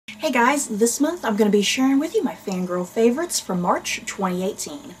Hey guys, this month I'm going to be sharing with you my fangirl favorites from March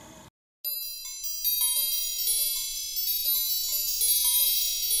 2018.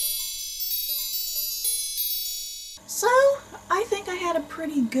 So, I think I had a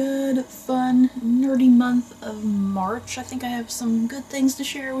pretty good, fun, nerdy month of March. I think I have some good things to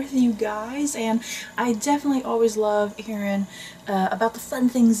share with you guys, and I definitely always love hearing about the fun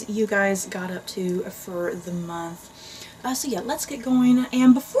things you guys got up to for the month. So yeah, let's get going.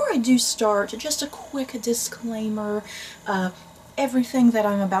 And before I do start, just a quick disclaimer. Everything that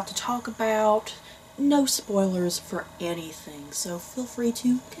I'm about to talk about, no spoilers for anything, so feel free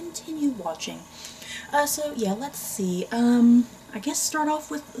to continue watching. So yeah, let's see. I guess start off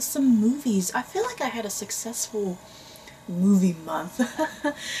with some movies. I feel like I had a successful movie month.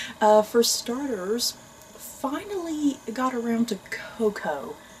 For starters, finally got around to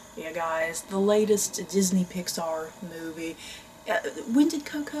Coco. Yeah, guys, the latest Disney Pixar movie. When did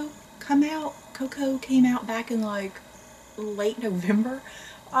Coco come out? Coco came out back in like late November,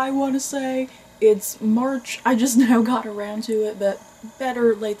 I want to say. It's March. I just now got around to it, but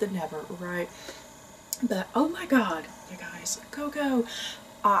better late than never, right? But oh my god, you guys, Coco.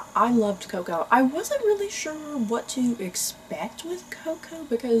 I loved Coco. I wasn't really sure what to expect with Coco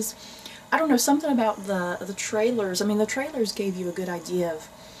because, I don't know, something about the trailers. I mean, the trailers gave you a good idea of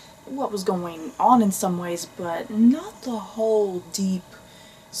what was going on in some ways, but not the whole deep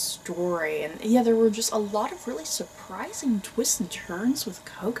story. And yeah, there were just a lot of really surprising twists and turns with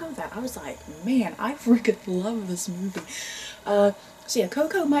Coco that I was like, man, I freaking love this movie. So yeah,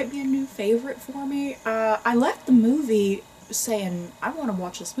 Coco might be a new favorite for me. I left the movie saying, I want to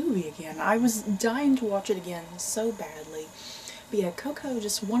watch this movie again. I was dying to watch it again so badly. But yeah, Coco,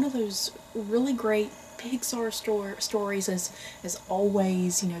 just one of those really great Pixar stories as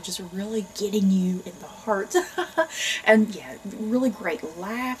always, you know, just really getting you in the heart. And yeah, really great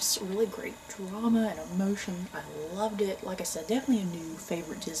laughs, really great drama and emotion. I loved it. Like I said, definitely a new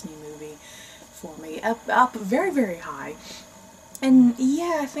favorite Disney movie for me. Up very, very high. And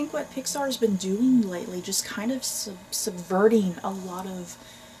yeah, I think what Pixar's been doing lately, just kind of subverting a lot of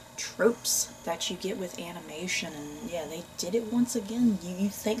tropes that you get with animation, and yeah, they did it once again. You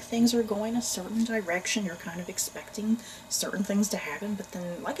think things are going a certain direction, you're kind of expecting certain things to happen, but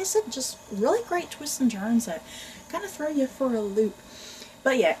then, like I said, just really great twists and turns that kind of throw you for a loop.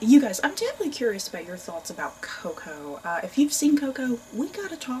 But yeah, you guys, I'm definitely curious about your thoughts about Coco. If you've seen Coco, we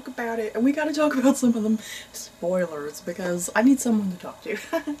gotta talk about it, and we gotta talk about some of them spoilers, because I need someone to talk to.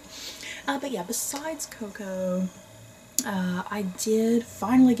 But yeah, besides Coco, I did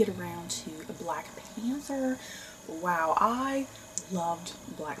finally get around to Black Panther. Wow, I loved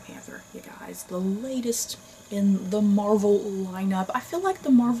Black Panther, you guys. The latest in the Marvel lineup. I feel like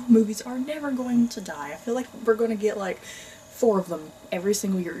the Marvel movies are never going to die. I feel like we're going to get like 4 of them every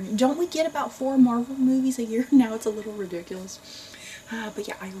single year. Don't we get about 4 Marvel movies a year? Now it's a little ridiculous. But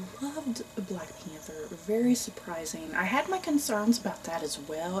yeah, I loved Black Panther. Very surprising. I had my concerns about that as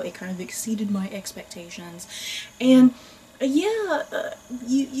well. It kind of exceeded my expectations. And yeah,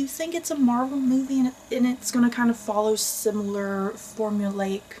 you think it's a Marvel movie and it's going to kind of follow similar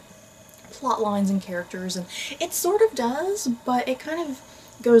formulaic plot lines and characters, and it sort of does, but it kind of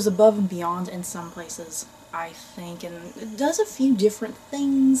goes above and beyond in some places, I think, and it does a few different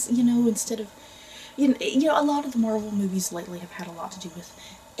things, you know, instead of, you know, a lot of the Marvel movies lately have had a lot to do with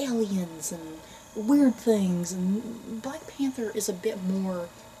aliens and weird things, and Black Panther is a bit more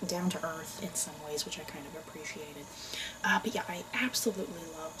down to earth in some ways, which I kind of appreciated. But yeah, I absolutely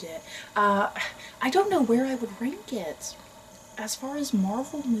loved it. I don't know where I would rank it as far as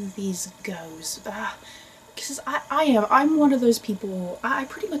Marvel movies goes, because I'm one of those people. I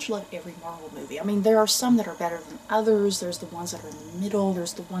pretty much love every Marvel movie. I mean, there are some that are better than others. There's the ones that are in the middle.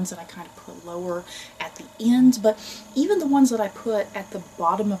 There's the ones that I kind of put lower at the end. But even the ones that I put at the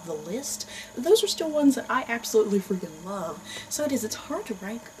bottom of the list, those are still ones that I absolutely freaking love. So it's hard to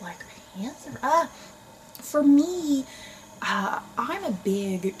rank Black Panther. For me, I'm a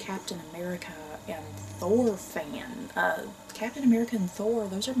big Captain America and Thor fan. Captain America and Thor,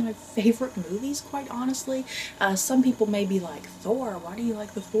 those are my favorite movies, quite honestly. Some people may be like, Thor, why do you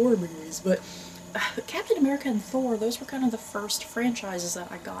like the Thor movies? But Captain America and Thor, those were kind of the first franchises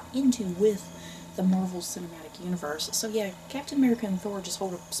that I got into with the Marvel Cinematic Universe. So yeah, Captain America and Thor just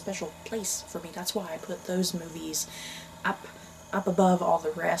hold a special place for me. That's why I put those movies up above all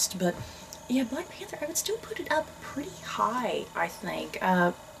the rest. But yeah, Black Panther, I would still put it up pretty high, I think.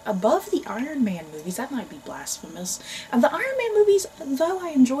 Above the Iron Man movies. That might be blasphemous. And the Iron Man movies, though I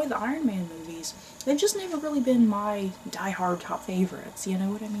enjoy the Iron Man movies, they've just never really been my die-hard top favorites, you know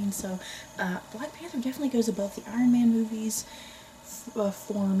what I mean? So, Black Panther definitely goes above the Iron Man movies.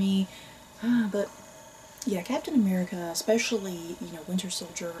 for me. But yeah, Captain America, especially, you know, Winter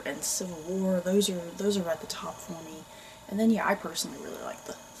Soldier and Civil War, those are at the top for me. And then yeah, I personally really like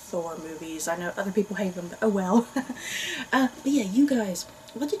the Thor movies. I know other people hate them, but oh well. But yeah, you guys,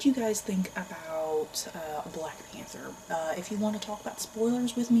 what did you guys think about Black Panther? If you want to talk about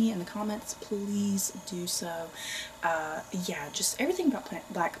spoilers with me in the comments, please do so. Yeah, just everything about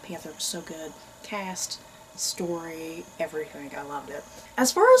Black Panther was so good. Cast, story, everything. I loved it.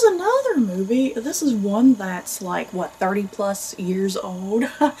 As far as another movie, this is one that's like, what, 30 plus years old.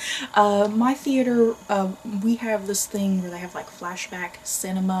 My theater, we have this thing where they have like flashback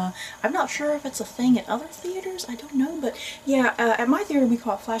cinema. I'm not sure if it's a thing at other theaters, I don't know, but yeah, at my theater we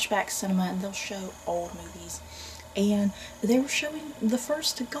call it flashback cinema, and they'll show old movies. And they were showing the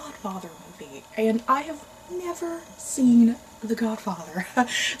first Godfather movie, and I have never seen The Godfather.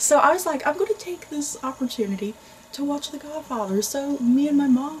 So I was like, I'm going to take this opportunity to watch The Godfather. So me and my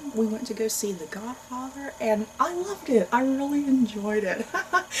mom, we went to go see The Godfather, and I loved it. I really enjoyed it.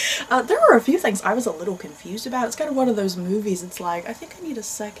 There were a few things I was a little confused about. It's kind of one of those movies, it's like, I think I need a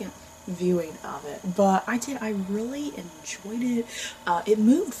second viewing of it, but I really enjoyed it. It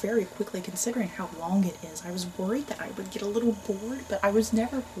moved very quickly considering how long it is. I was worried that I would get a little bored, but I was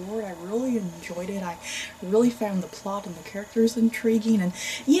never bored. I really enjoyed it. I really found the plot and the characters intriguing, and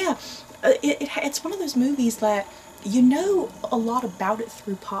yeah, it's one of those movies that you know a lot about it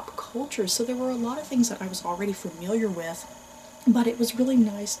through pop culture, so there were a lot of things that I was already familiar with, but it was really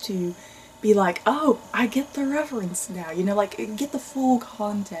nice to be like, oh, I get the reference now, you know, like, get the full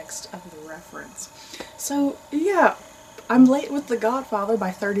context of the reference. So, yeah, I'm late with The Godfather by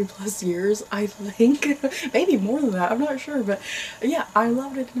 30 plus years, I think. Maybe more than that, I'm not sure, but yeah, I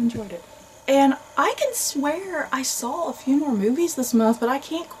loved it and enjoyed it. And I can swear I saw a few more movies this month, but I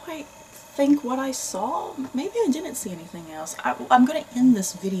can't quite think what I saw. Maybe I didn't see anything else. I'm gonna end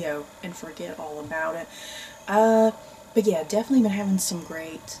this video and forget all about it. But yeah, definitely been having some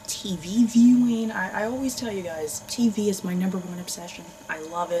great TV viewing. I always tell you guys, TV is my #1 obsession. I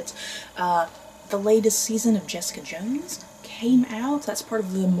love it. The latest season of Jessica Jones came out. That's part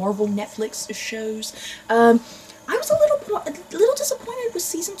of the Marvel Netflix shows. I was a little disappointed with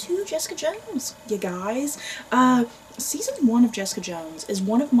season 2 of Jessica Jones, you guys. Season 1 of Jessica Jones is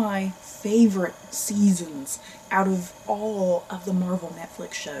one of my favorite seasons out of all of the Marvel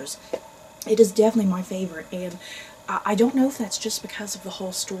Netflix shows. It is definitely my favorite, and I don't know if that's just because of the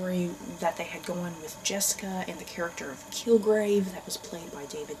whole story that they had going with Jessica and the character of Kilgrave that was played by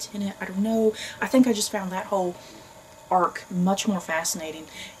David Tennant. I don't know. I think I just found that whole arc much more fascinating.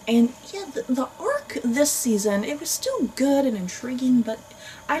 And yeah, the arc this season, it was still good and intriguing, but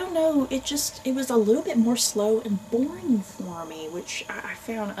I don't know, it was a little bit more slow and boring for me, which I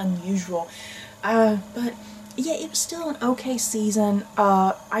found unusual. But yeah, it was still an okay season.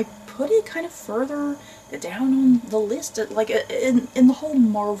 I put it kind of further down on the list, like in the whole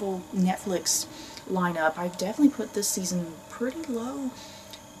Marvel Netflix lineup. I've definitely put this season pretty low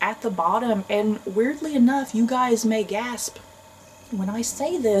at the bottom, and weirdly enough, you guys may gasp when I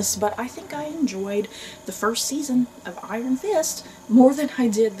say this, but I think I enjoyed the first season of Iron Fist more than I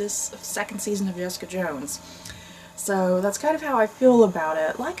did this second season of Jessica Jones. So that's kind of how I feel about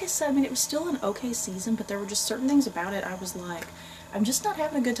it. Like I said, I mean, it was still an okay season, but there were just certain things about it I was like, I'm just not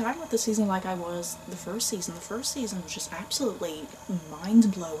having a good time with the season like I was the first season. The first season was just absolutely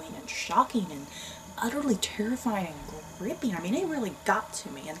mind-blowing and shocking and utterly terrifying and gripping. I mean, it really got to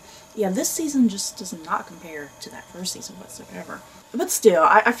me. And yeah, this season just does not compare to that first season whatsoever. But still,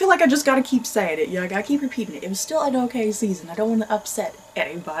 I feel like I just gotta keep saying it. Yeah, I gotta keep repeating it. It was still an okay season. I don't want to upset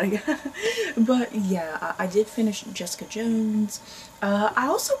anybody. But yeah, I did finish Jessica Jones. I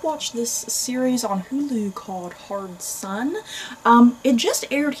also watched this series on Hulu called Hard Sun. It just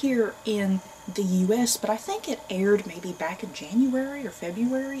aired here in the US, but I think it aired maybe back in January or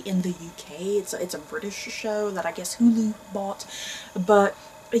February in the UK. It's a British show that I guess Hulu bought. But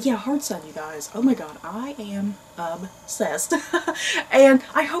yeah, Hard Sun, you guys. Oh my god, I am obsessed. And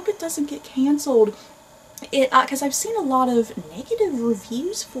I hope it doesn't get canceled. Because I've seen a lot of negative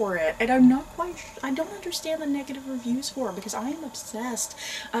reviews for it, and I don't understand the negative reviews for it, because I am obsessed.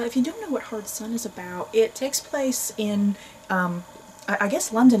 If you don't know what Hard Sun is about, it takes place in, I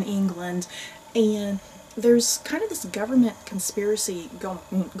guess London, England, and there's kind of this government conspiracy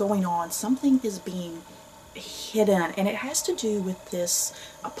going on. Something is being hidden, and it has to do with this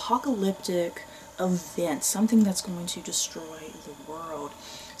apocalyptic event, something that's going to destroy the world.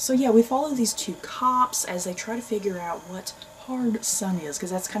 So yeah, we follow these two cops as they try to figure out what Hard Sun is,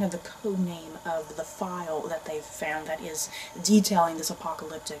 because that's kind of the code name of the file that they've found that is detailing this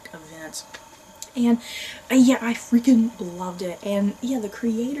apocalyptic event. And yeah, I freaking loved it. And yeah, the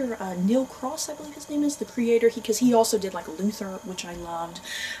creator, Neil Cross, I believe his name is, the creator, because he also did like Luther, which I loved.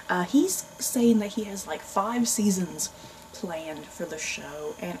 He's saying that he has like 5 seasons planned for the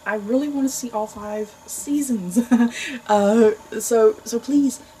show, and I really want to see all 5 seasons. So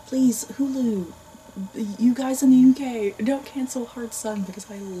please, Hulu, you guys in the UK, don't cancel Hard Sun, because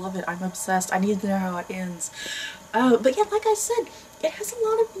I love it. I'm obsessed. I need to know how it ends. But yeah, like I said, it has a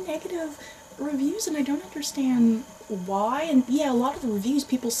lot of negative reviews, and I don't understand why. And yeah, a lot of the reviews,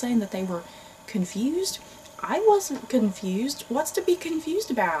 people saying that they were confused. I wasn't confused. What's to be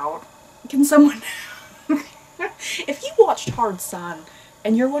confused about? Can someone... If you watched Hard Sun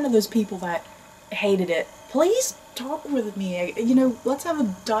and you're one of those people that hated it, please talk with me. You know, let's have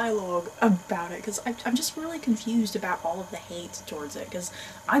a dialogue about it, because I'm just really confused about all of the hate towards it, because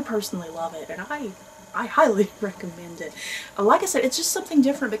I personally love it, and I highly recommend it. Like I said, it's just something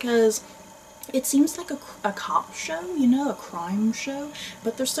different, because it seems like a cop show, you know, a crime show,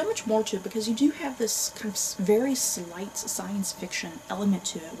 but there's so much more to it, because you do have this kind of very slight science fiction element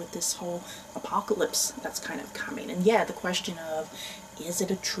to it with this whole apocalypse that's kind of coming. And yeah, the question of, is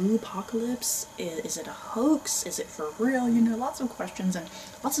it a true apocalypse? Is it a hoax? Is it for real? You know, lots of questions and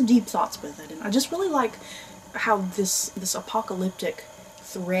lots of deep thoughts with it. And I just really like how this apocalyptic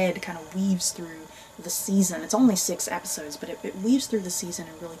thread kind of weaves through the season. It's only 6 episodes, but it weaves through the season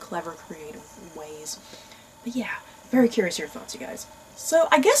in really clever, creative ways. But yeah, very curious your thoughts, you guys. So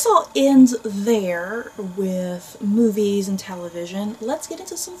I guess I'll end there with movies and television. Let's get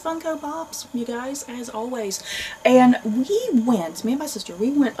into some Funko Pops, you guys, as always. And me and my sister, we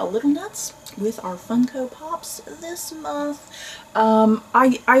went a little nuts with our Funko Pops this month.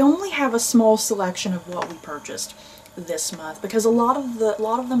 I only have a small selection of what we purchased this month, because a lot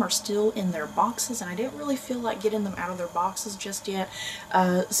of them are still in their boxes, and I didn't really feel like getting them out of their boxes just yet.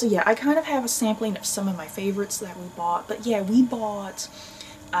 So yeah, I kind of have a sampling of some of my favorites that we bought. But yeah, we bought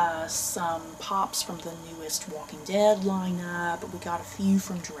some pops from the newest Walking Dead lineup. We got a few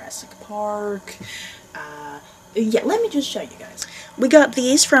from Jurassic Park. Yeah, let me just show you guys. We got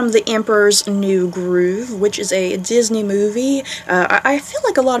these from The Emperor's New Groove, which is a Disney movie. I feel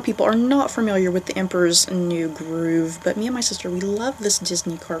like a lot of people are not familiar with The Emperor's New Groove, but me and my sister, we love this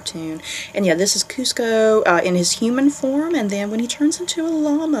Disney cartoon. And yeah, this is Cusco in his human form, and then when he turns into a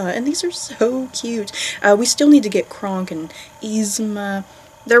llama, and these are so cute. We still need to get Kronk and Yzma.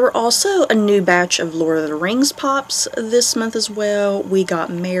 There were also a new batch of Lord of the Rings pops this month as well. We got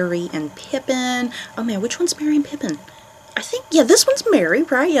Merry and Pippin. Oh man, which one's Merry and Pippin? I think, yeah, this one's Merry,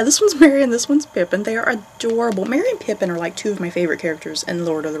 right? Yeah, this one's Merry and this one's Pippin. They are adorable. Merry and Pippin are like 2 of my favorite characters in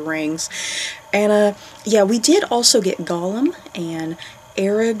Lord of the Rings. And yeah, we did also get Gollum and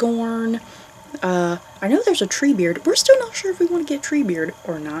Aragorn. I know there's a Treebeard. We're still not sure if we want to get Treebeard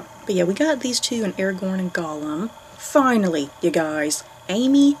or not. But yeah, we got these 2, and Aragorn and Gollum. Finally, you guys,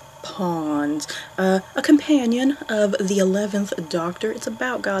 Amy Pond, a companion of the 11th Doctor. It's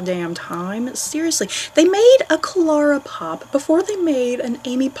about goddamn time. Seriously, they made a Clara pop before they made an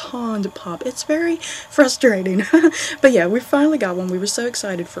Amy Pond pop. It's very frustrating. But yeah, we finally got one. We were so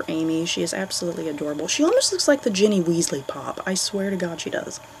excited for Amy. She is absolutely adorable. She almost looks like the Ginny Weasley pop. I swear to God she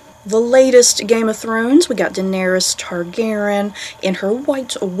does. The latest Game of Thrones, we got Daenerys Targaryen in her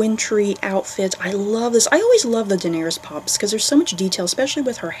white wintry outfit. I love this. I always love the Daenerys pops because there's so much detail, especially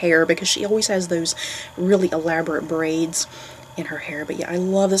with her hair, because she always has those really elaborate braids in her hair. But yeah, I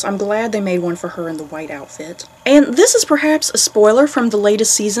love this. I'm glad they made one for her in the white outfit. And this is perhaps a spoiler from the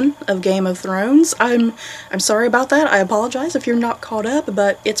latest season of Game of Thrones. I'm sorry about that. I apologize if you're not caught up,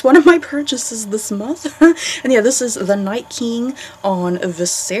 but it's one of my purchases this month. And yeah, this is the Night King on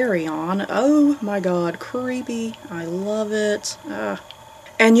Viserion. Oh my god, creepy. I love it.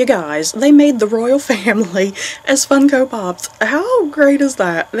 And you guys, they made the royal family as Funko Pops. How great is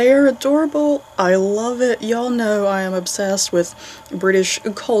that? They are adorable. I love it. Y'all know I am obsessed with British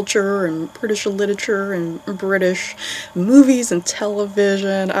culture and British literature and British movies and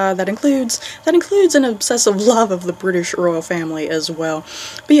television. That includes an obsessive love of the British royal family as well.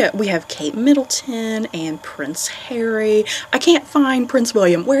 But yeah, we have Kate Middleton and Prince Harry. I can't find Prince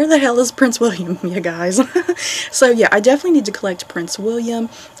William. Where the hell is Prince William, you guys? So yeah, I definitely need to collect Prince William.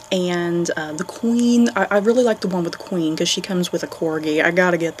 And the Queen. I really like the one with the Queen because she comes with a corgi. I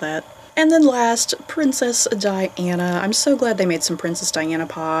gotta get that. And then last, Princess Diana. I'm so glad they made some Princess Diana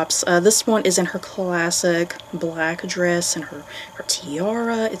pops. This one is in her classic black dress and her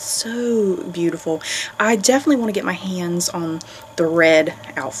tiara. It's so beautiful. I definitely want to get my hands on the red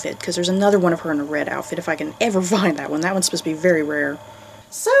outfit because there's another one of her in a red outfit if I can ever find that one. That one's supposed to be very rare.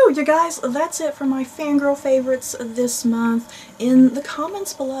 So, you guys, that's it for my fangirl favorites this month. In the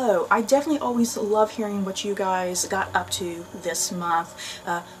comments below, I definitely always love hearing what you guys got up to this month.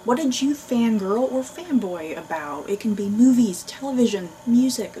 What did you fangirl or fanboy about? It can be movies, television,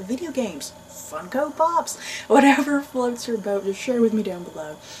 music, video games, Funko Pops, whatever floats your boat, just share with me down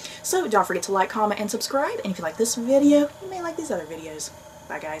below. So, don't forget to like, comment, and subscribe, and if you like this video, you may like these other videos.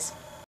 Bye, guys.